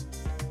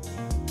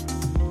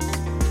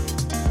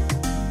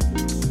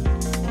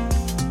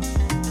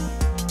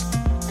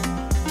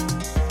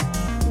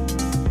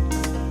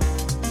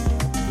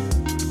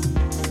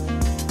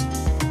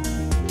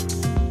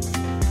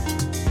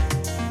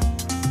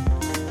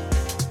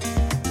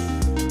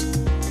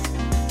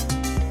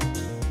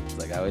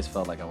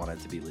 Felt like I wanted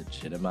to be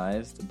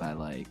legitimized by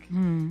like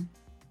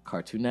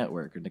Cartoon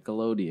Network or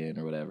Nickelodeon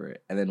or whatever.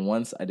 And then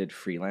once I did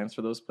freelance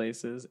for those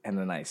places and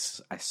then I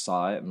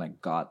saw it and I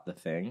got the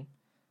thing,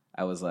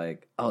 I was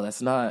like, oh,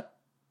 that's not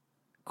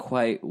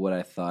quite what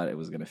I thought it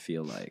was going to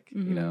feel like,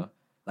 you know?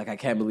 Like, I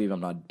can't believe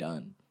I'm not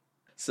done.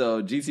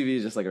 So GTV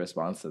is just like a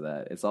response to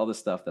that. It's all the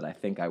stuff that I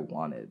think I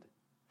wanted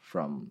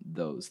from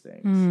those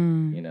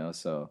things, you know?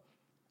 So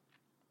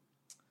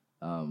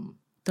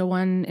the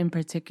one in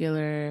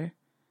particular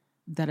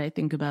that I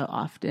think about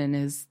often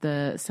is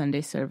the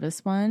Sunday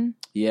service one.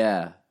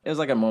 Yeah. It was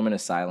like a moment of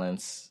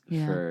silence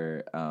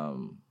for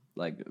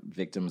like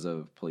victims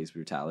of police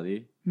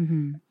brutality.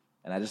 And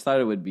I just thought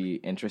it would be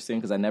interesting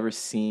because I never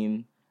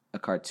seen a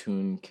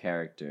cartoon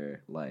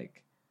character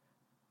like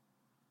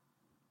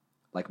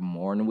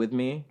mourn with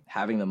me,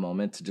 having the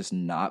moment to just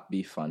not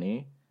be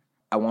funny.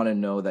 I want to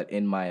know that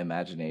in my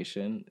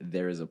imagination,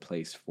 there is a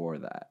place for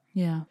that.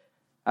 Yeah.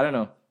 I don't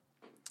know.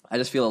 I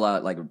just feel a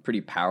lot like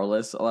pretty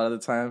powerless a lot of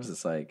the times.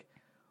 It's like,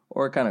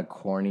 or kind of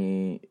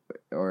corny,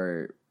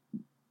 or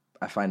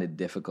I find it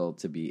difficult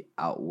to be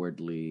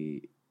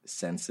outwardly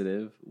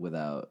sensitive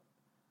without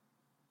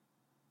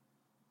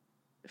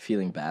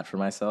feeling bad for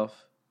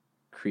myself.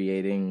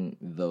 Creating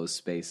those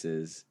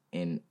spaces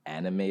in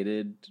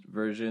animated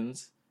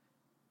versions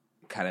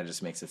kind of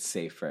just makes it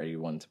safe for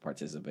everyone to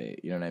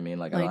participate. You know what I mean?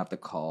 Like I don't have to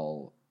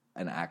call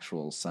an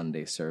actual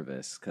Sunday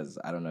service because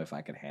I don't know if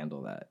I could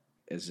handle that.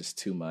 It's just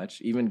too much.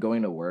 Even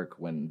going to work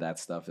when that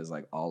stuff is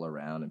like all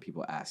around and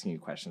people asking you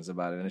questions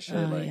about it and shit.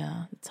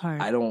 Yeah, it's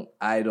hard. I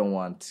don't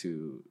want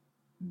to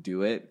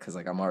do it because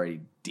like I'm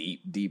already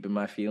deep in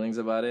my feelings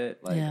about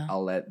it. Like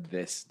I'll let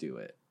this do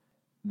it.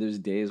 There's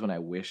days when I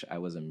wish I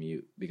was a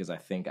mute because I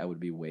think I would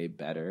be way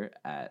better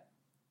at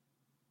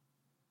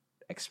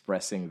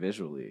expressing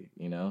visually,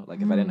 you know?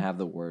 Like if I didn't have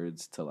the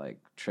words to like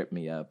trip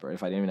me up, or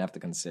if I didn't even have to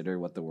consider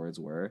what the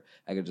words were,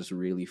 I could just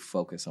really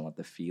focus on what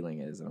the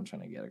feeling is that I'm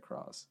trying to get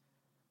across.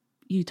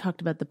 You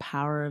talked about the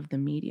power of the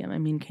medium. I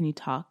mean, can you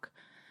talk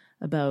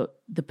about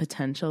the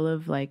potential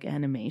of like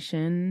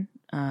animation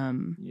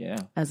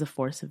as a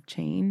force of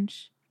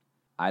change?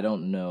 I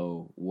don't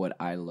know what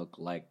I look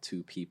like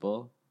to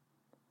people.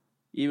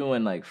 Even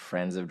when like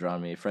friends have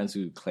drawn me, friends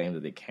who claim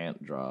that they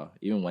can't draw,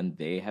 even when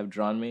they have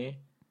drawn me,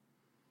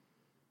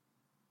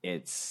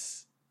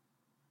 it's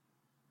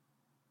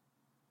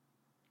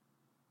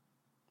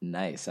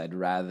nice. I'd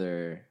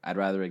rather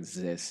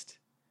exist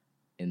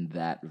in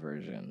that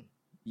version.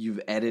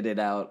 You've edited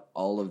out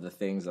all of the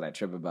things that I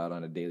trip about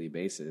on a daily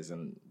basis,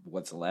 and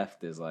what's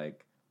left is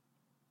like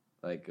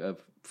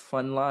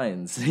fun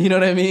lines, you know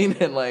what I mean?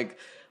 And like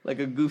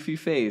a goofy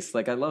face.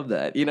 Like I love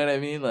that. You know what I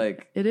mean?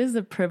 Like it is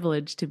a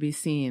privilege to be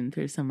seen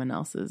through someone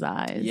else's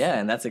eyes. Yeah,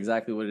 and that's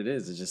exactly what it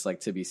is. It's just like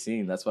to be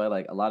seen. That's why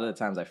like a lot of the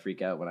times I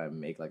freak out when I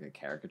make like a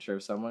caricature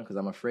of someone because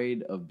I'm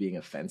afraid of being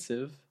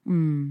offensive.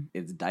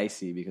 It's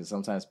dicey because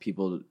sometimes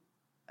people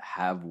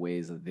have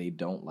ways that they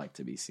don't like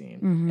to be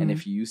seen. And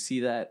if you see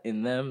that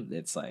in them,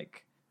 it's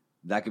like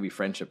that could be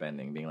friendship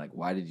ending, being like,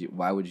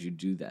 why would you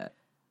do that?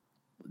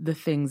 The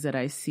things that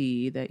I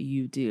see that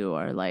you do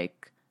are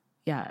like,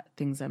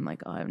 things I'm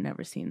like, oh, I've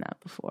never seen that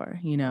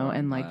before, you know?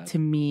 And like to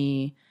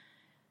me,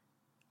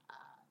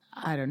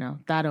 I don't know,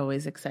 that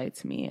always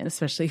excites me, and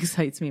especially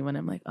excites me when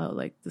I'm like, oh,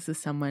 like this is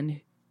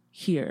someone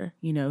here,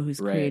 you know,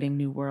 who's creating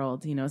new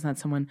worlds. You know, it's not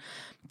someone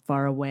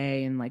far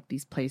away in like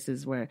these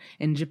places where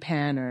in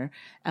Japan or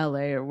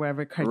LA or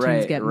wherever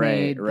cartoons get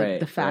made,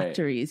 the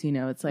factories, you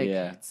know, it's like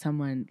it's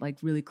someone like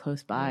really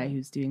close by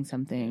who's doing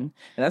something.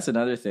 And that's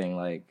another thing,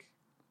 like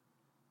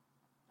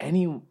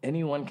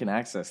anyone can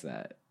access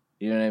that.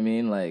 You know what I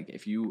mean? Like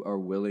if you are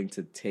willing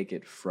to take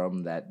it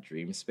from that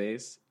dream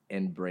space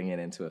and bring it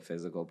into a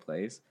physical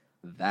place,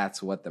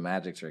 that's what the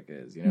magic trick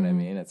is. You know what I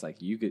mean? It's like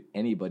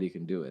anybody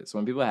can do it. So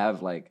when people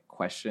have like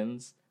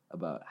questions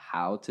about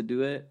how to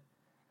do it,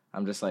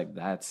 I'm just like,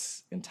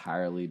 that's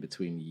entirely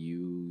between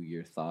you,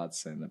 your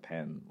thoughts, and the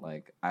pen.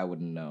 Like I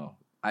wouldn't know.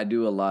 I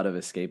do a lot of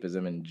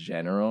escapism in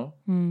general.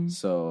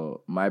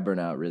 So my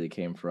burnout really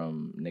came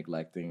from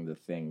neglecting the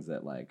things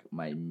that like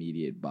my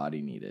immediate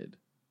body needed,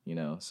 you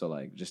know? So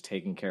like just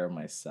taking care of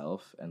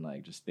myself and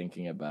like just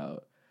thinking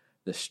about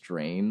the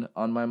strain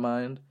on my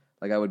mind.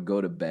 Like I would go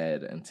to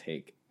bed and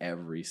take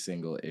every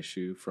single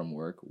issue from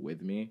work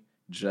with me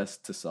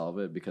just to solve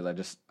it because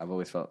I've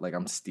always felt like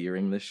I'm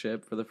steering this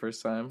ship for the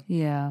first time.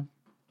 Yeah.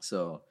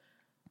 So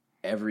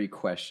every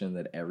question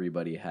that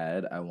everybody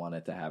had, I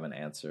wanted to have an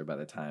answer by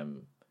the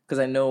time, because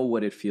I know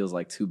what it feels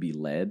like to be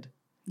led.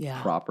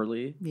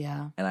 properly.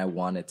 Yeah. And I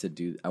wanted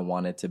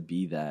to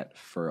be that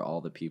for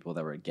all the people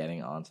that were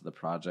getting onto the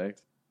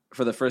project.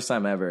 For the first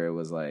time ever, it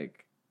was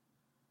like,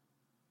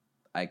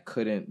 I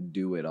couldn't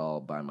do it all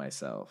by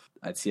myself.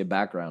 I'd see a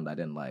background I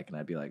didn't like, and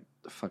I'd be like,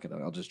 fuck it,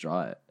 I'll just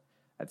draw it.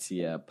 I'd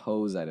see a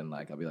pose I didn't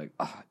like. I'll be like,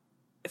 oh,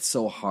 it's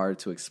so hard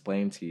to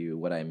explain to you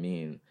what I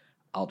mean.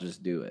 I'll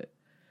just do it.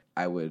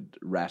 I would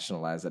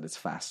rationalize that it's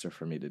faster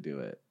for me to do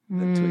it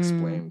than to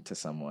explain to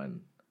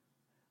someone,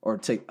 or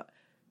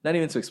not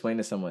even to explain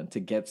to someone, to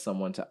get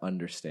someone to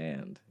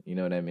understand. You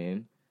know what I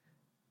mean?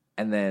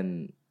 And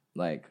then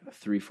like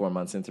 3-4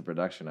 months into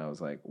production, I was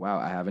like, wow,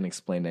 I haven't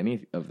explained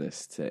any of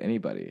this to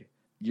anybody.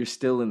 You're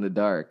still in the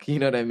dark. You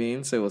know what I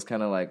mean? So it was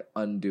kind of like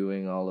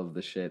undoing all of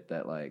the shit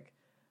that like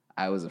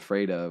I was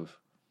afraid of.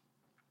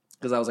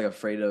 Because I was like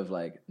afraid of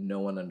like no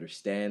one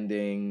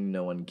understanding,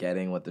 no one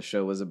getting what the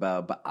show was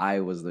about, but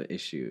I was the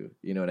issue.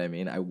 You know what I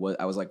mean? I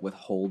was like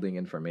withholding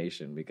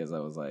information because I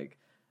was like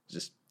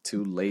just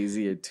too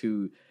lazy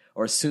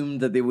or assumed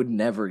that they would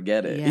never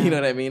get it. Yeah. You know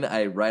what I mean?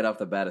 I right off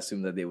the bat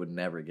assumed that they would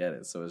never get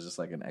it. So it was just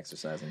like an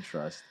exercise in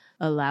trust.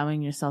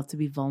 Allowing yourself to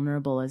be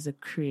vulnerable as a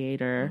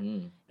creator.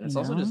 Mm-hmm. And it's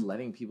also just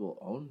letting people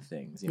own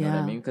things. You know what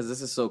I mean? Because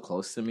this is so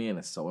close to me and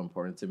it's so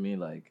important to me.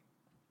 Like,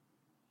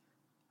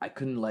 I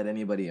couldn't let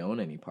anybody own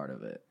any part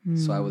of it.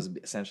 So I was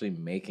essentially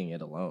making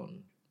it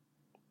alone.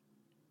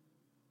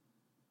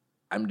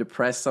 I'm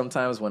depressed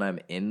sometimes when I'm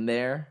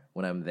there,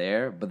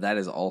 but that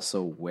is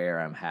also where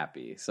I'm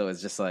happy. So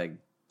it's just like,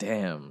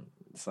 damn,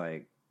 it's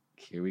like,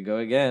 here we go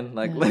again.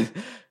 Like, we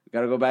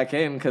gotta go back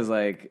in, because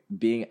like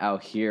being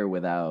out here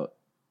without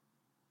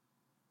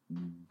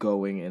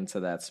going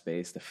into that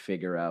space to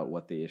figure out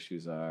what the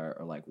issues are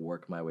or like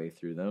work my way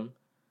through them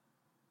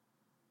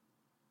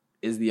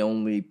is the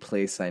only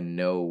place I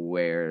know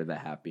where the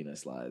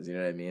happiness lies. You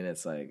know what I mean?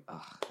 It's like,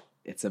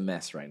 it's a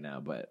mess right now,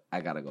 but I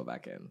gotta go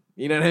back in.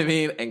 You know what I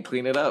mean? And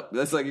clean it up.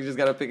 That's like, you just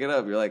gotta pick it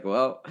up. You're like,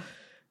 well,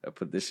 I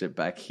put this shit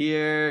back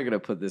here, gonna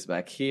put this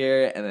back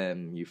here, and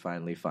then you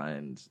finally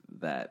find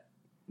that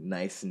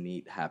nice,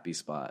 neat, happy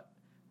spot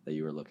that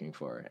you were looking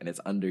for, and it's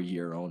under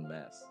your own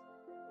mess.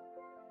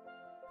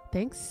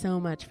 Thanks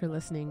so much for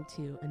listening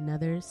to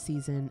another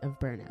season of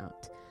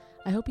Burnout.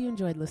 I hope you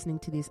enjoyed listening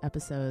to these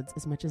episodes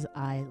as much as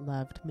I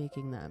loved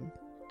making them.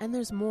 And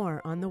there's more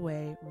on the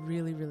way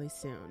really, really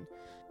soon.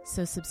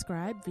 So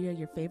subscribe via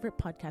your favorite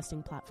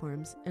podcasting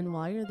platforms, and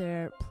while you're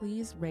there,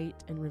 please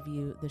rate and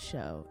review the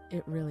show.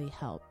 It really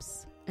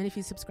helps. And if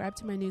you subscribe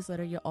to my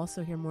newsletter, you'll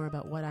also hear more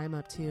about what I'm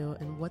up to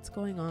and what's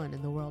going on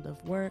in the world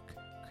of work,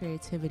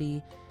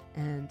 creativity,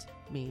 and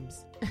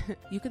memes.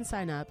 You can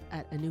sign up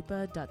at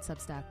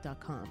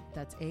anupa.substack.com.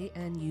 That's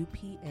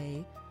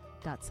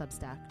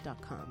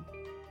ANUPA.substack.com.